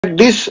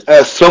this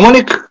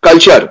Shamanic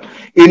culture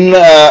in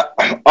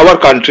our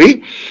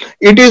country,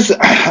 it is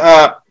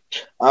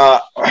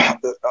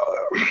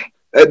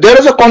there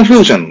is a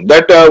confusion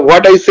that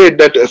what I said,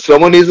 that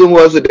Shamanism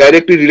was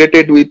directly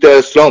related with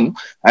Shram,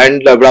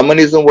 and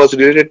Brahmanism was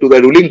related to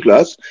the ruling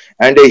class.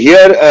 And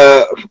here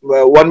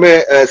one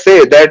may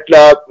say that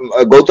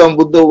Gautam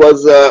Buddha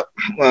was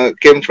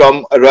came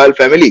from a royal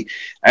family,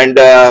 and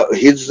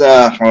his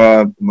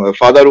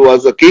father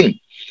was a king.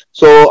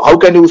 So how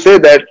can you say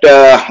that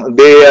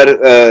they are?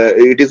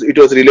 It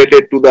was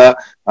related to the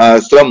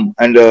Shram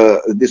and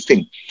this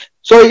thing.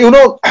 So here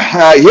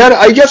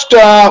I just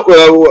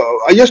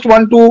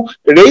want to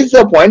raise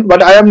a point,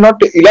 but I am not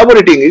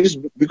elaborating it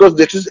because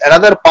this is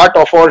another part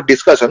of our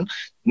discussion.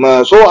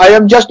 So I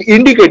am just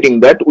indicating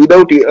that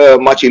without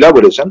much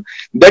elaboration.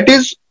 That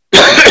is,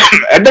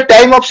 at the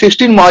time of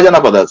 16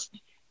 Mahajanapadas,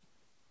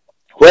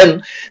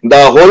 when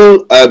the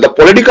whole the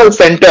political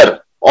center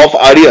of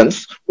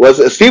Aryans was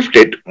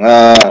shifted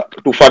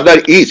to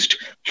further east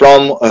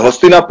from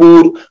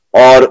Hastinapur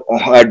or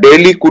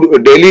Delhi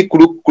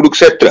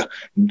Kurukshetra.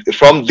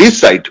 From this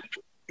side,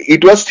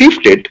 it was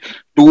shifted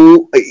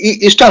to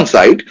eastern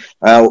side,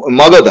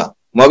 Magadha.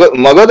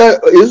 Magadha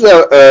is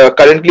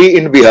currently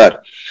in Bihar.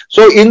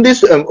 So in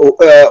this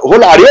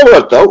whole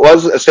Aryavarta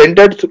was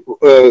centered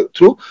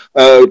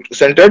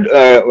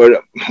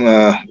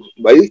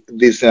by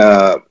this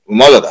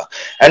Magadha,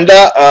 and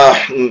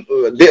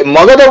the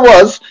Magadha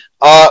was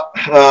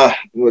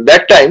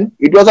that time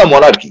it was a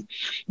monarchy.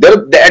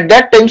 There at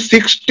that time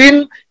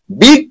 16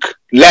 big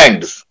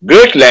lands,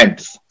 great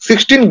lands,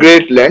 16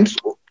 great lands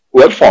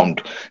were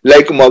formed,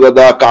 like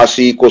Magadha,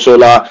 Kashi,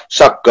 Kosala,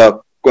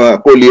 Sakka,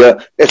 Kolia,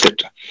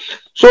 etc.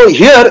 So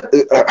here,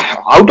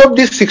 out of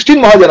these 16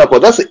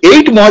 Mahajanapadas,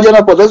 8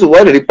 Mahajanapadas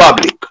were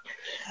republic,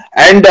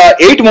 and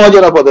 8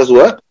 Mahajanapadas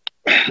were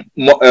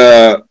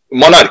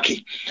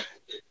monarchy.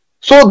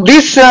 So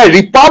these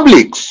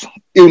republics,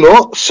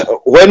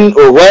 when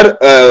where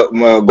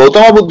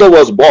Gautama Buddha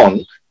was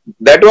born,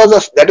 that was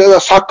a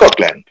Sakka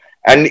clan,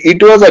 and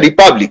it was a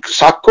republic.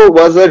 Sakka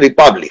was a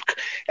republic,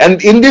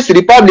 and in this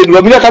republic,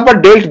 Rabindranath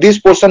Tagore dealt this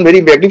portion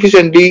very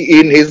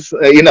magnificently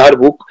in her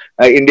book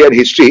Indian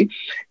History.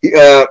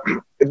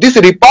 This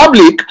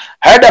republic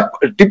had a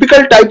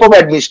typical type of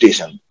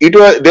administration.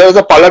 There was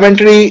a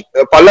parliamentary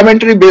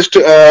based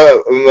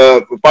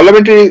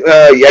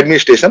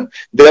administration.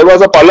 There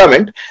was a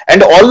parliament,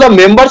 and all the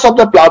members of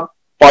the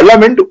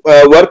parliament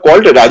were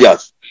called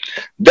rajas.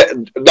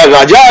 The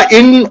raja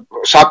in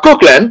Sakka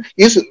clan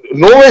is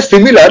no way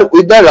similar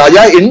with the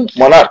raja in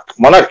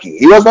monarchy.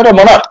 He was not a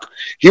monarch.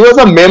 He was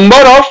a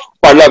member of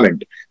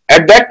parliament.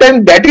 At that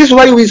time, that is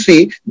why we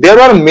see there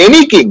were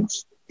many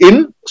kings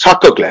in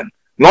Sakka clan.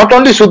 Not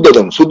only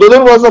Suddhodana.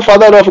 Suddhodana was the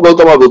father of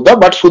Gautama Buddha,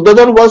 but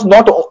Suddhodana was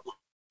not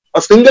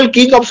a single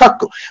king of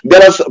Sakka.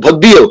 There was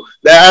Bhaddiyo.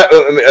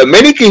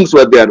 Many kings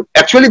were there.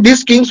 Actually,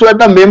 these kings were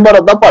the member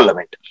of the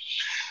parliament,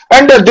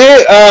 and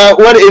they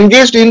were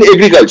engaged in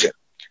agriculture.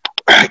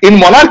 In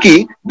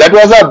monarchy, that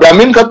was a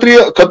Brahmin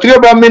Kshatriya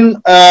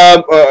Brahmin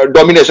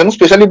domination,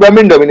 especially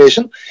Brahmin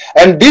domination,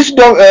 and these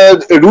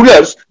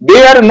rulers,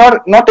 they are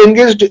not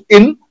engaged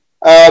in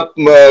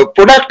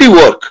productive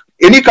work,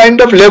 any kind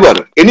of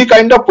labor, any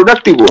kind of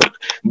productive work.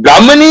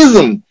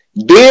 Brahmanism,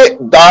 the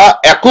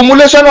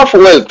accumulation of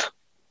wealth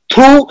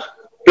through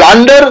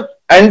plunder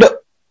and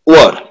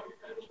war.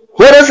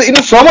 Whereas in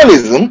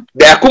Shamanism,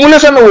 the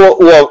accumulation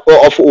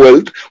of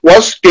wealth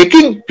was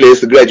taking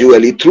place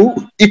gradually through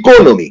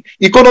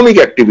economic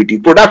activity,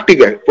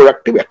 productive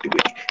activity,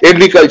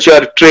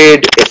 agriculture,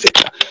 trade,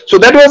 etc. So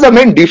that was the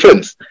main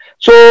difference.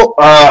 So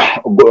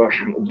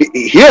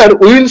here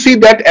we will see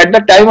that at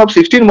the time of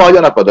 16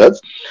 Mahajanapadas,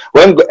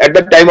 when at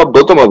the time of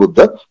Gautama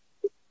Buddha,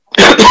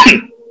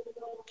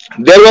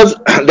 there were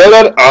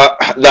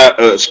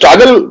the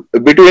struggle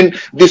between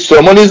this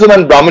Shamanism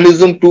and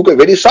Brahmanism took a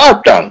very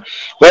sharp turn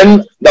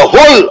when the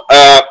whole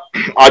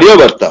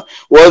Aryavarta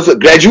was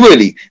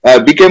gradually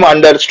became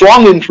under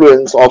strong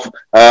influence of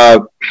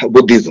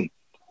Buddhism.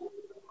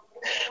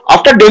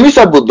 After demise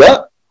of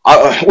Buddha,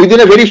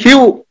 within a very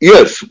few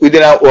years,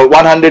 within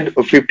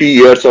 150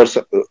 years or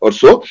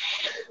so,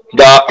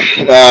 the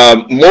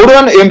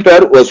Mauryan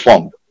Empire was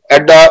formed.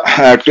 At the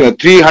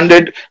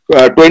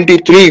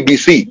 323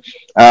 BC,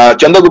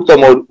 Chandragupta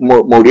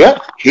Maurya,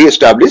 he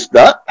established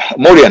the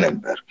Mauryan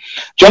Empire.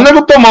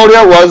 Chandragupta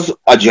Maurya was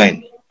a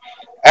Jain,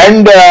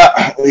 and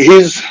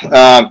his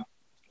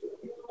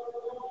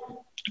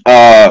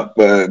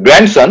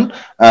grandson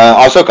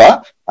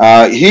Ashoka,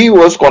 he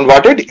was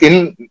converted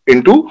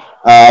into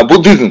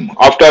Buddhism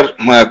after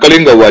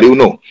Kalinga War.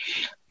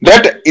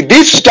 That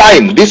this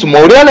time, this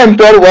Mauryan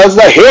Empire was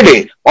the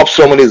heyday of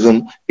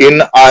Shamanism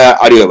in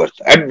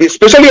Aryavarta,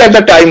 especially at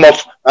the time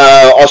of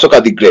Ashoka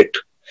the Great.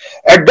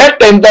 At that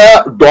time,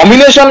 the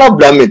domination of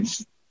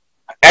Brahmins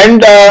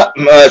and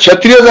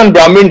Kshatriyas and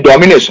Brahmin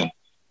domination,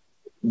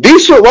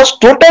 this was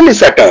totally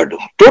shattered,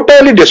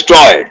 totally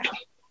destroyed.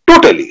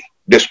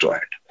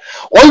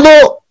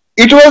 Although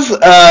it was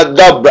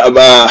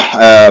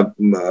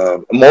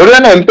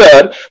Mauryan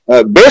Empire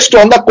based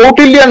on the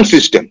Kautilian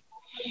system.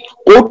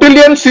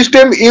 Kautilian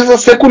system is a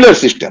secular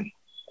system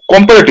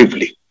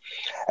comparatively,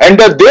 and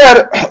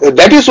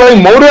that is why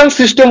Mauryan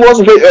system was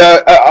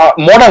a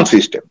modern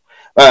system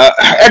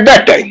at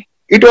that time.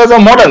 It was a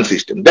modern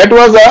system. That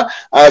was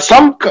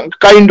some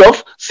kind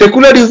of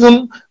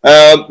secularism.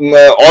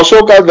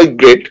 Ashoka the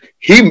Great,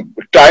 he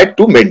tried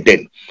to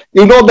maintain.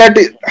 You know that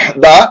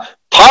the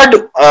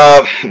third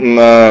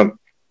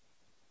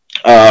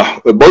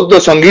Buddha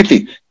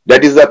Sangiti,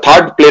 that is the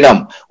third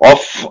plenum of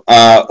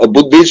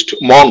Buddhist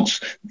monks.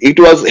 It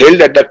was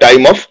held at the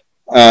time of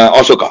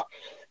Ashoka.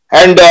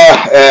 And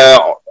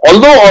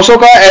although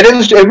Ashoka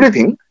arranged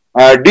everything,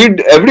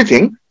 did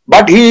everything,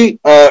 but he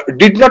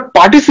did not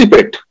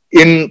participate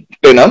in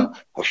plenum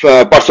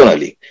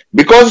personally,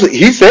 because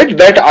he said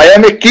that I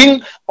am a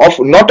king of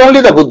not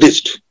only the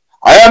Buddhist,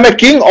 I am a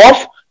king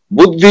of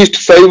Buddhist,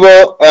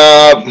 Saiva,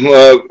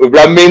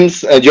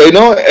 Brahmins,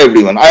 Jaina,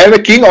 everyone. I am a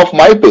king of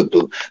my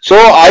people, so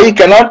I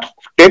cannot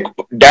take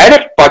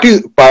direct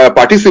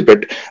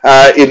participate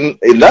in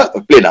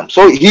the plenum.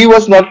 So he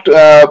was not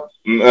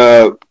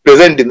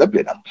present in the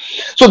plenum.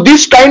 So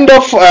this kind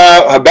of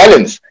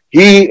balance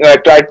he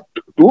tried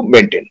to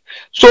maintain.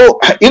 So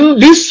in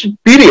this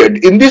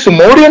period, in this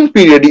Mauryan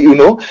period, you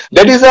know,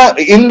 that is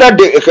in the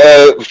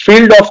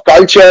field of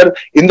culture,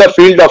 in the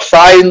field of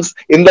science,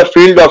 in the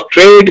field of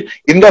trade,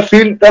 in the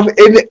field of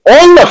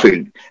all the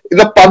field, in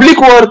the public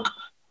work,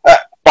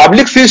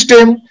 public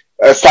system,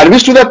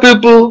 service to the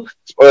people,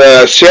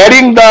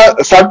 sharing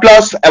the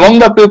surplus among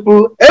the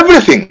people,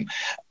 everything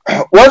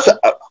was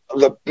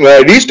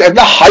reached at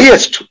the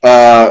highest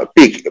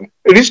peak,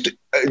 reached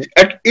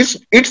at its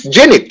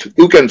zenith,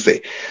 you can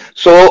say.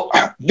 So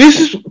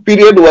this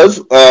period was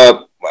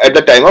at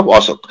the time of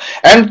Ashoka,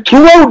 and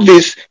throughout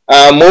this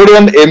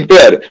Mauryan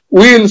Empire,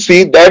 we will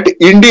see that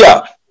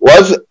India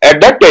was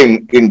at that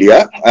time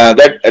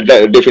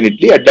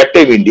definitely at that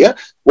time India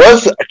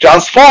was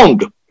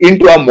transformed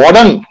into a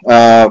modern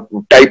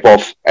type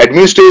of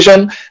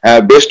administration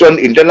based on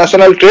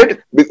international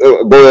trade.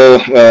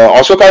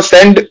 Ashoka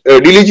sent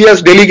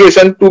religious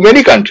delegation to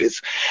many countries,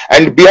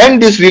 and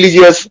behind this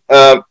religious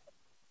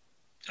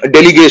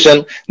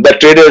delegation, the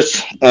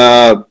traders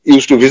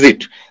used to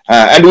visit,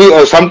 and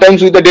we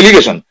sometimes with the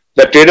delegation,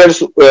 the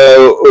traders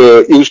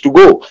used to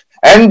go,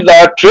 and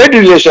the trade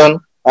relation,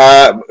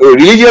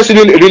 religious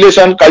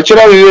relation,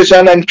 cultural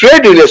relation, and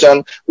trade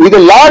relation with a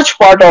large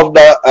part of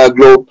the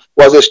globe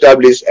was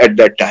established at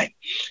that time.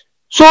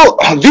 So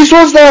this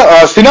was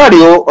the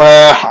scenario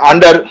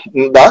under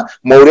the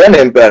Mauryan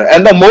Empire,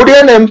 and the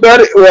Mauryan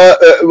Empire,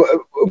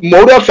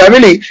 Maurya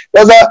family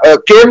was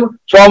came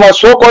from a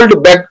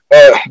so-called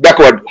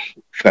backward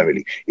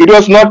family. It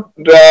was not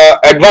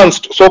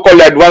advanced, so-called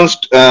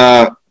advanced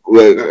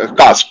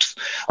castes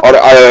or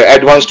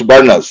advanced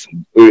burners.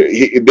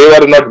 They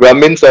were not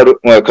Brahmins or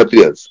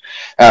Kshatriyas.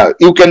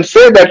 You can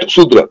say that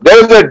Sudra. There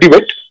is a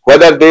debate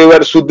whether they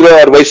were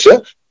Sudra or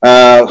Vaishya.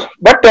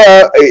 But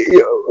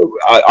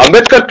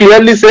Ambedkar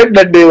clearly said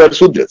that they were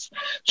Sudras.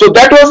 So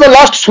that was the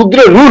last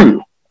Sudra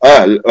rule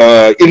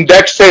in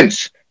that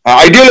sense,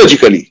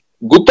 ideologically.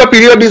 Gupta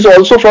period is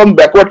also from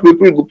backward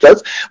people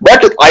Guptas,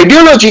 but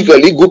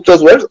ideologically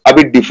Guptas were a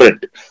bit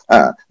different.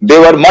 They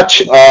were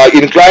much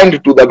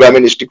inclined to the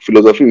Brahmanistic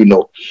philosophy, we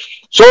know.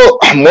 So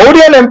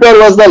Mauryan Empire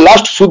was the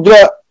last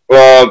Sudra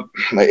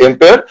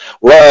empire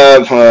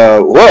where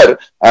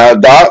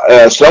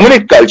the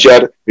Shramanic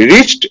culture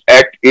reached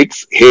at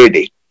its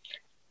heyday.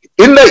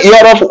 In the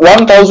year of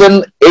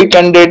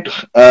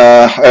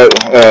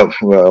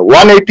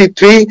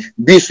 183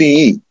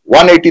 BCE,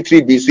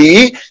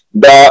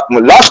 the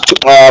last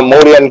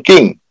Mauryan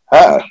king,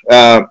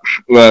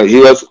 he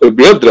was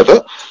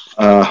Biyadratha.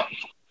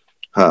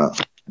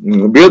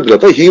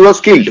 He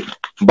was killed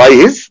by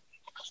his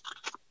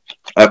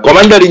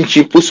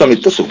commander-in-chief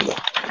Pushyamitra Shunga.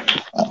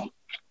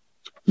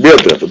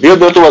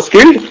 Biyadratha was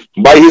killed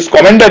by his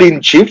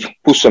commander-in-chief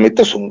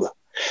Pushyamitra Shunga.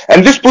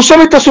 And this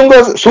Pushyamitra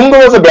Shunga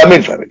was a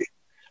Brahmin family.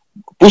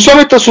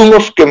 Pushyamitra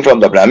Shunga came from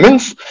the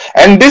Brahmins,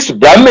 and these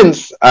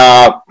Brahmins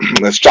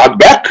struck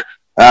back.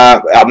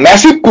 A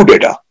massive coup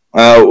d'etat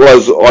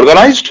was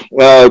organized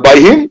by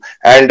him,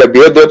 and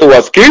Biyadratha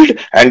was killed,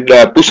 and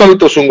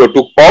Pushyamitra Shunga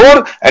took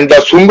power, and the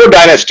Shunga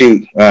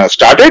dynasty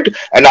started.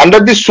 And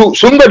under this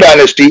Shunga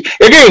dynasty,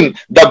 again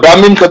the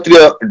Brahmin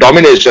Kshatriya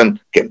domination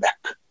came back.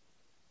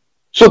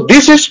 So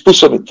this is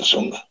Pushyamitra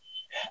Shunga.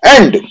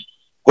 And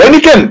when he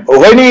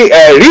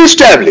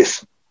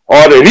re-established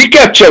or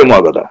recaptured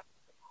Magadha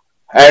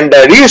and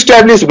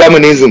re-established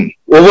Brahmanism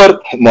over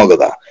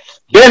Magadha,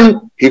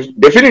 then he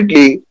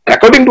definitely,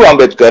 according to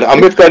Ambedkar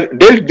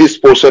dealt this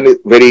portion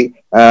very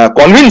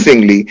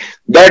convincingly,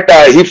 that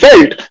he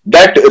felt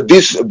that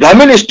this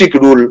Brahmanistic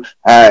rule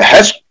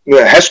has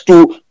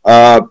to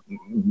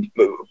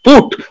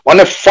put on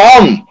a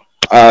firm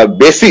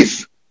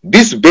basis.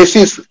 This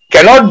basis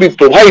cannot be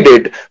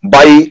provided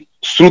by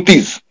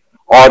Shrutis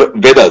or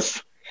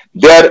Vedas.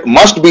 There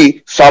must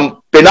be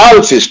some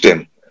penal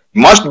system,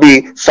 must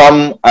be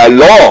some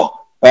law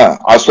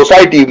a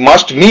society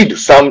must need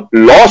some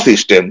law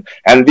system,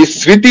 and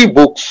these Smriti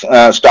books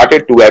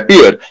started to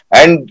appear.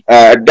 And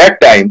at that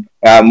time,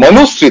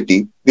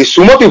 Manusmriti, the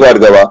Sumati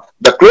Bhargava,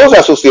 the close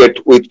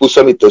associate with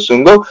Pussamitra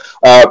Shunga,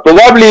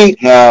 probably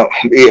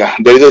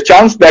there is a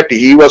chance that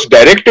he was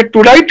directed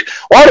to write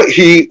or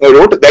he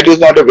wrote. That is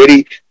not a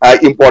very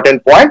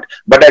important point.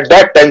 But at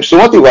that time,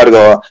 Sumati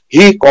Bhargava,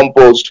 he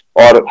composed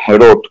or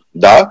wrote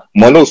the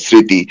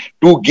Manusmriti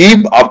to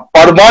give a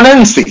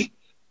permanency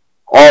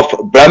of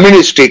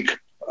Brahmanistic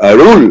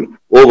rule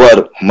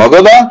over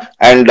Magadha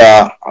and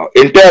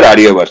entire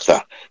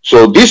Aryavarta.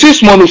 So this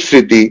is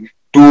Manusmriti.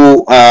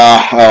 To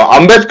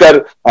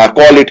Ambedkar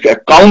call it a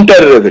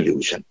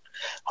counter-revolution.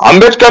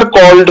 Ambedkar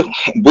called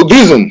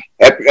Buddhism,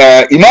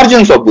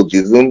 emergence of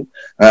Buddhism,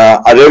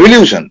 a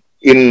revolution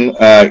in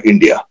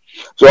India.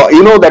 So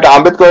you know that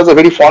Ambedkar was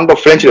very fond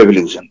of French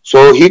Revolution.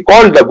 So he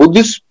called the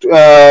Buddhist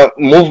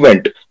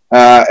movement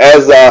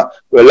as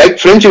like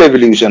French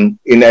Revolution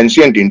in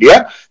ancient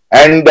India.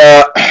 And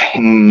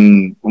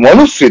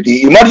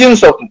Manusmriti,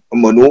 emergence of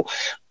Manu,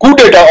 coup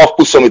d'etat of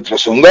Pussamitra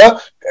Shunga,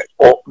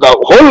 the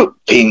whole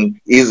thing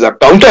is a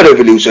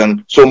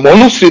counter-revolution. So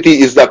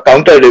Manusmriti is the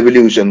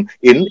counter-revolution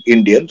in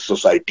Indian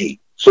society.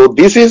 So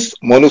this is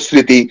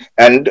Manusmriti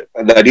and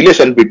the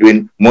relation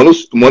between Manu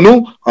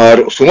or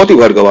Sumati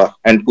Bhargava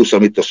and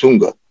Pussamitra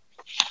Shunga.